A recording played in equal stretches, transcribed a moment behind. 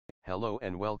Hello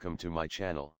and welcome to my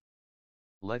channel.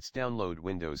 Let's download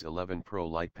Windows 11 Pro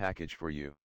Lite package for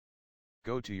you.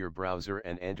 Go to your browser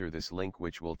and enter this link,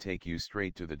 which will take you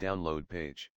straight to the download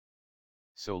page.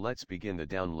 So let's begin the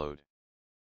download.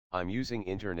 I'm using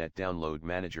Internet Download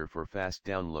Manager for fast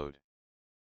download.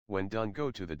 When done,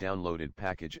 go to the downloaded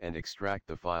package and extract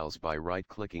the files by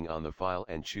right-clicking on the file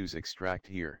and choose Extract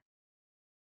here.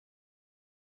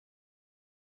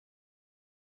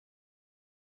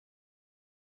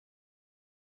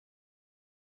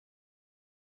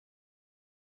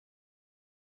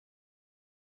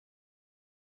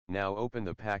 Now open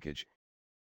the package.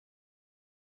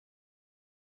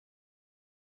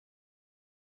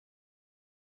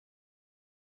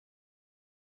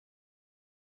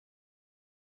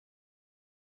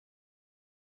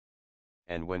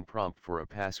 And when prompt for a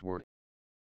password,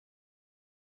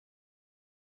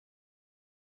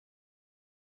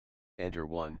 enter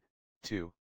 1,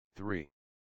 2, 3.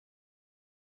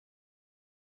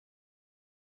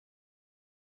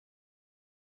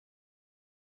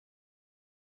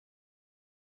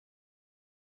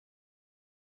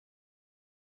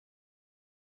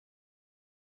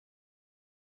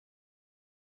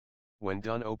 When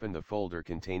done, open the folder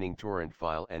containing torrent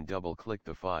file and double-click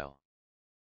the file.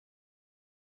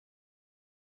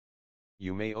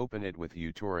 You may open it with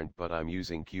uTorrent, but I'm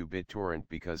using QBitTorrent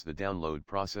because the download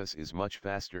process is much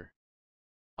faster.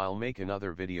 I'll make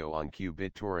another video on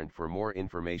QBitTorrent for more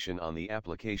information on the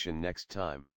application next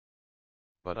time.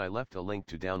 But I left a link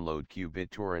to download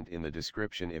QBitTorrent in the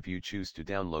description if you choose to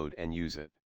download and use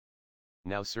it.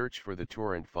 Now search for the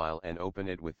torrent file and open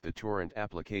it with the torrent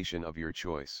application of your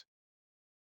choice.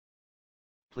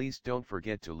 Please don't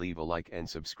forget to leave a like and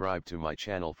subscribe to my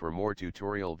channel for more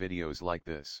tutorial videos like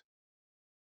this.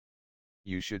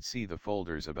 You should see the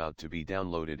folders about to be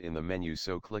downloaded in the menu,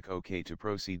 so click OK to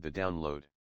proceed the download.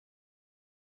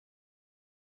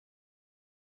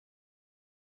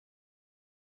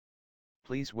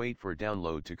 Please wait for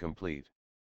download to complete.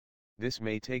 This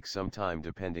may take some time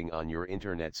depending on your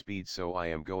internet speed, so I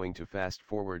am going to fast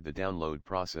forward the download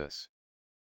process.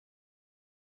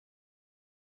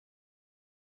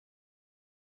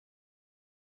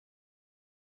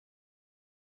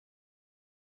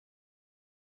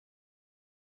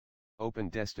 Open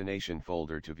destination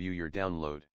folder to view your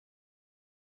download.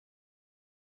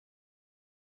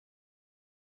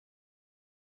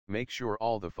 Make sure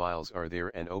all the files are there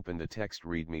and open the text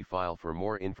Readme file for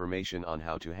more information on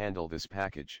how to handle this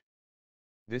package.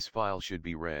 This file should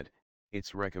be read.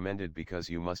 It's recommended because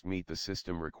you must meet the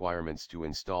system requirements to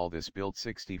install this built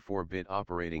 64-bit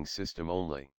operating system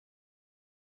only.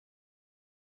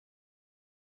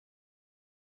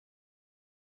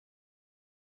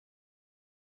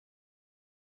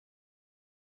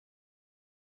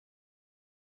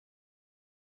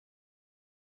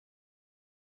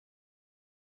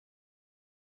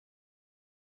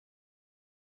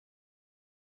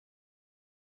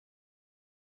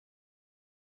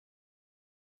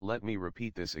 Let me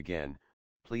repeat this again.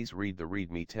 Please read the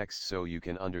Readme text so you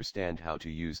can understand how to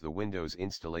use the Windows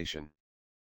installation.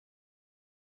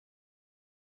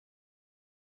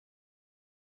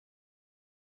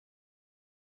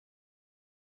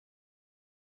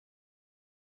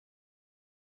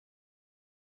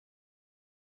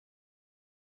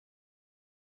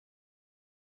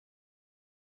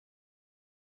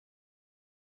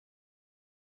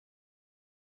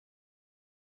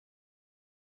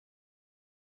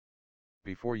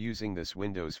 Before using this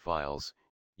Windows files,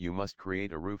 you must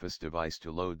create a Rufus device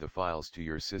to load the files to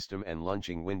your system and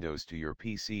launching Windows to your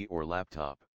PC or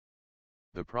laptop.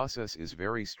 The process is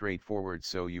very straightforward,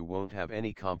 so you won't have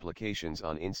any complications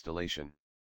on installation.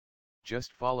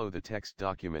 Just follow the text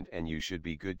document and you should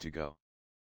be good to go.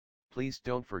 Please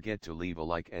don't forget to leave a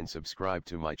like and subscribe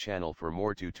to my channel for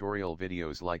more tutorial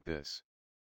videos like this.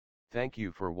 Thank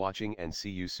you for watching and see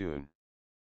you soon.